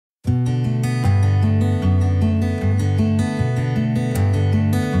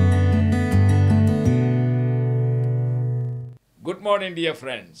morning, dear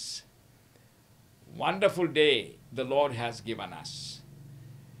friends. Wonderful day the Lord has given us.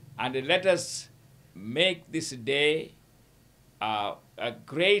 And let us make this day a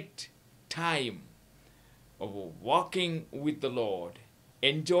great time of walking with the Lord,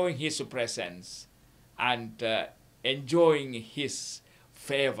 enjoying His presence, and enjoying His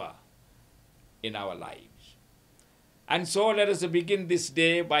favor in our lives. And so let us begin this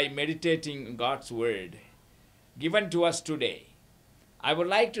day by meditating God's word given to us today. I would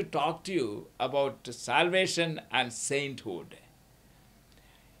like to talk to you about salvation and sainthood.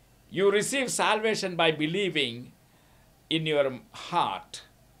 You receive salvation by believing in your heart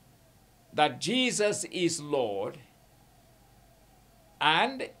that Jesus is Lord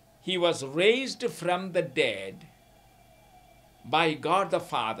and He was raised from the dead by God the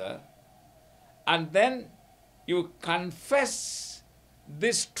Father, and then you confess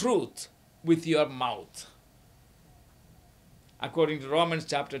this truth with your mouth, according to Romans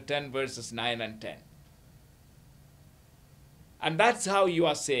chapter 10, verses 9 and 10. And that's how you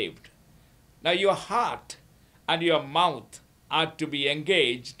are saved. Now your heart and your mouth are to be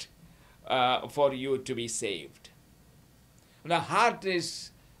engaged for you to be saved. The heart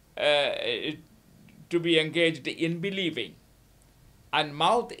is to be engaged in believing, and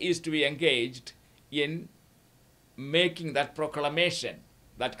mouth is to be engaged in making that proclamation,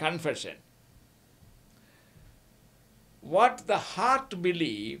 that confession. What the heart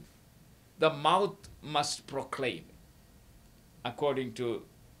believes, the mouth must proclaim, according to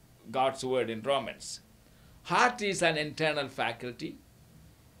God's word in Romans. Heart is an internal faculty,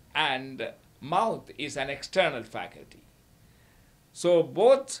 and mouth is an external faculty. So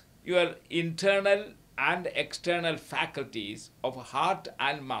both your internal and external faculties of heart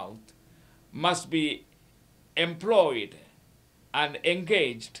and mouth must be employed and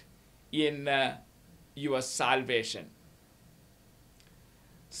engaged in your salvation.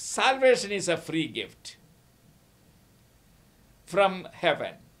 Salvation is a free gift from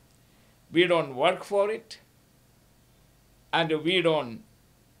heaven. We don't work for it, and we don't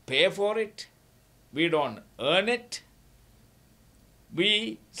pay for it. We don't earn it.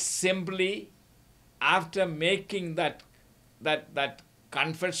 We simply, after making that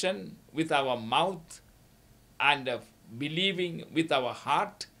confession with our mouth and believing with our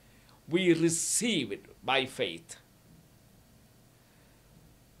heart, we receive it by faith.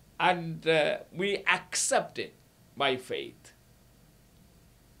 And we accept it by faith.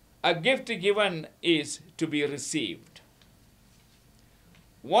 A gift given is to be received.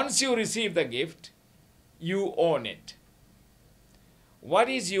 Once you receive the gift, you own it. What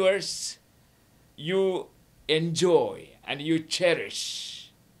is yours, you enjoy and you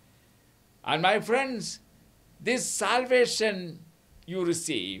cherish. And my friends, this salvation you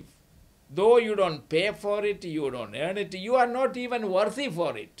receive, though you don't pay for it, you don't earn it, you are not even worthy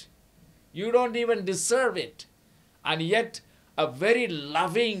for it. You don't even deserve it. And yet, a very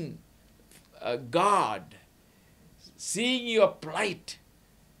loving God, seeing your plight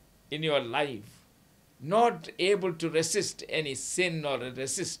in your life, not able to resist any sin or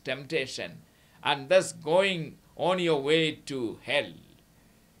resist temptation, and thus going on your way to hell,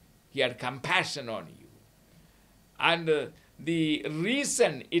 He had compassion on you. And the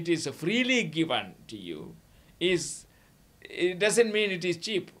reason it is freely given to you is, it doesn't mean it is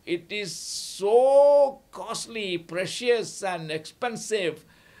cheap. It is so costly, precious, and expensive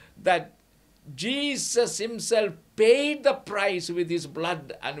that Jesus Himself paid the price with His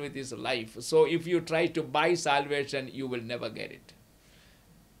blood and with His life. So if you try to buy salvation, you will never get it.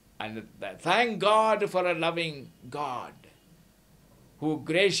 And thank God for a loving God who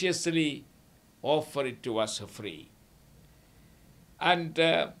graciously offered it to us free. And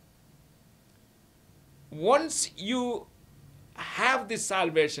once you have this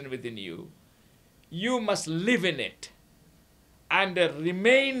salvation within you, you must live in it and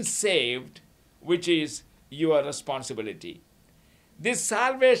remain saved, which is your responsibility. This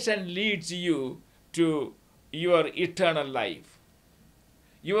salvation leads you to your eternal life.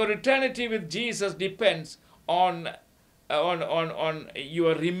 Your eternity with Jesus depends on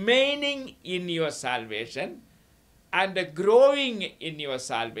your remaining in your salvation and growing in your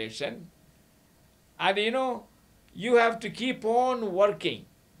salvation. And you have to keep on working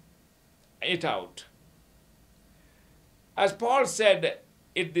it out. As Paul said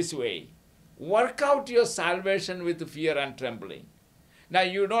it this way, work out your salvation with fear and trembling. Now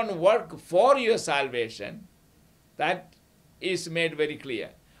you don't work for your salvation. That is made very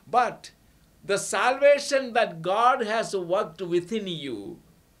clear. But the salvation that God has worked within you,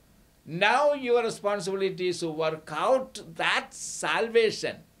 now your responsibility is to work out that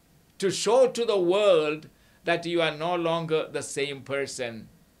salvation, to show to the world that you are no longer the same person.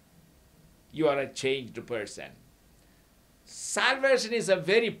 You are a changed person. Salvation is a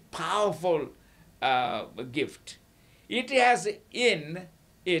very powerful gift. It has in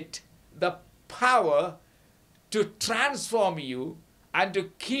it the power to transform you and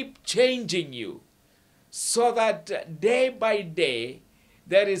to keep changing you, so that day by day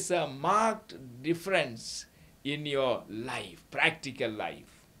there is a marked difference in your life, practical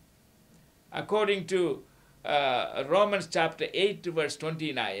life. According to Romans chapter 8 verse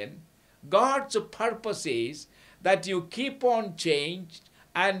 29, God's purpose is that you keep on changed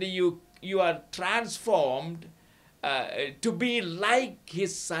and you are transformed to be like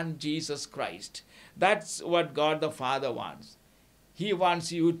his son Jesus Christ. That's what God the Father wants. He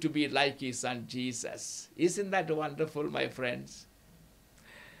wants you to be like his son Jesus. Isn't that wonderful, my friends?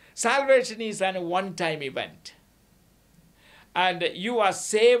 Salvation is a one-time event. And you are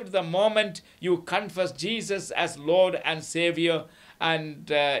saved the moment you confess Jesus as Lord and Savior,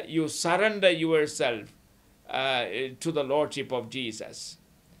 and you surrender yourself to the Lordship of Jesus.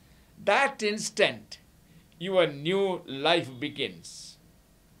 That instant, your new life begins.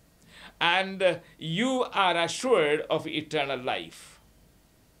 And you are assured of eternal life.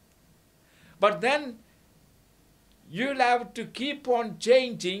 But then, you'll have to keep on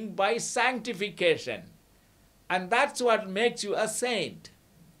changing by sanctification. And that's what makes you a saint.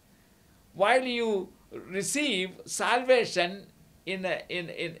 While you receive salvation in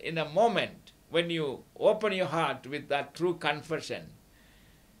a moment, when you open your heart with that true confession,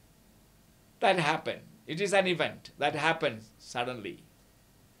 that happens. It is an event that happens suddenly.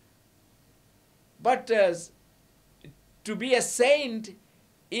 But to be a saint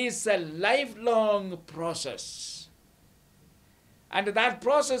is a lifelong process. And that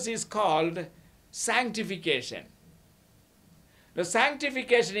process is called sanctification. The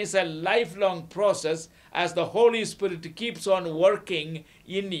sanctification is a lifelong process as the Holy Spirit keeps on working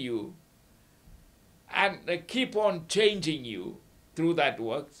in you and keep on changing you through that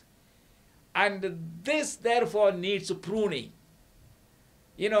work. And this therefore needs pruning.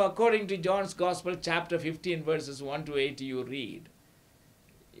 You know, according to John's Gospel, chapter 15, verses 1 to 8, you read.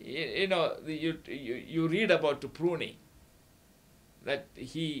 You read about pruning. That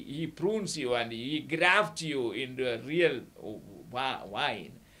he prunes you and he grafts you into a real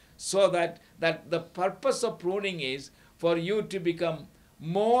vine. So that the purpose of pruning is for you to become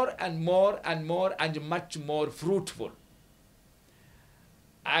more and more and more and much more fruitful.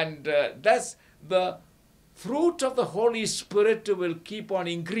 And thus the fruit of the Holy Spirit will keep on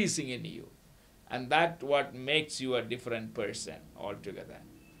increasing in you. And that's what makes you a different person altogether.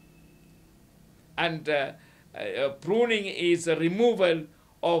 And pruning is a removal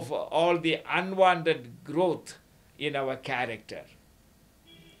of all the unwanted growth in our character.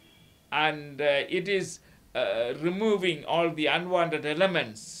 And it is removing all the unwanted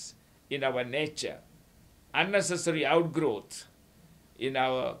elements in our nature, unnecessary outgrowth in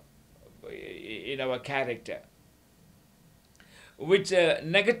our character, which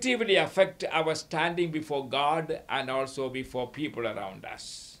negatively affect our standing before God and also before people around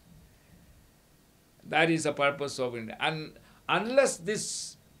us. That is the purpose of it. And unless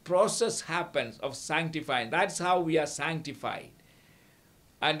this process happens of sanctifying, that's how we are sanctified.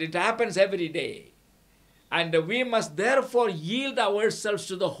 And it happens every day. And we must therefore yield ourselves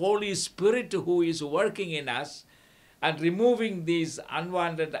to the Holy Spirit who is working in us and removing these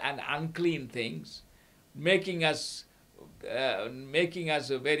unwanted and unclean things, making us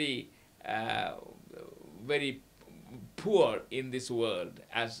very poor in this world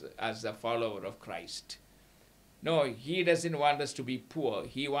as a follower of Christ. No, he doesn't want us to be poor.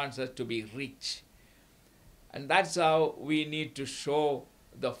 He wants us to be rich. And that's how we need to show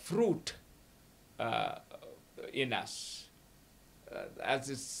the fruit in us. As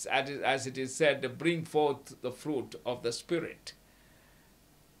it is said, bring forth the fruit of the Spirit.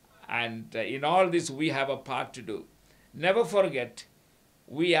 And in all this we have a part to do. Never forget,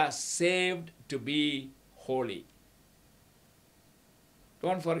 we are saved to be holy.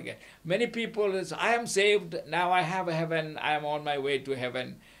 Don't forget. Many people say, I am saved, now I have heaven, I am on my way to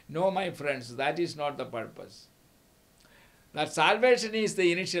heaven. No, my friends, that is not the purpose. That salvation is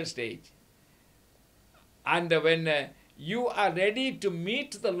the initial stage. And when you are ready to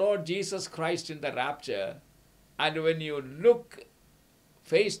meet the Lord Jesus Christ in the rapture, and when you look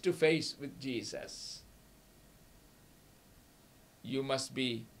face to face with Jesus, you must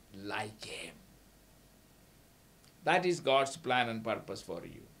be like him. That is God's plan and purpose for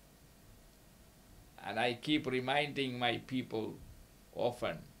you. And I keep reminding my people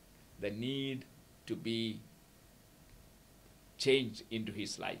often the need to be changed into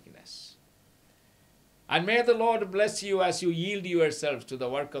his likeness. And may the Lord bless you as you yield yourselves to the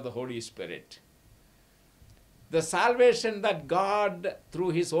work of the Holy Spirit. The salvation that God,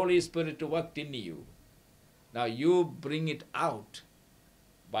 through His Holy Spirit, worked in you, now you bring it out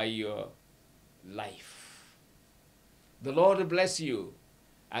by your life. The Lord bless you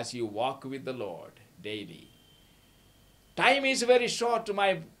as you walk with the Lord daily. Time is very short,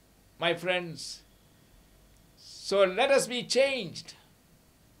 my friends. So let us be changed.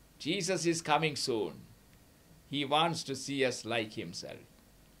 Jesus is coming soon. He wants to see us like Himself.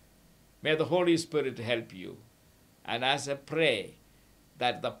 May the Holy Spirit help you. And as I pray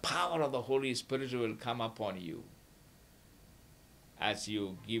that the power of the Holy Spirit will come upon you as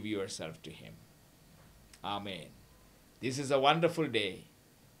you give yourself to Him. Amen. This is a wonderful day.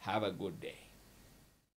 Have a good day.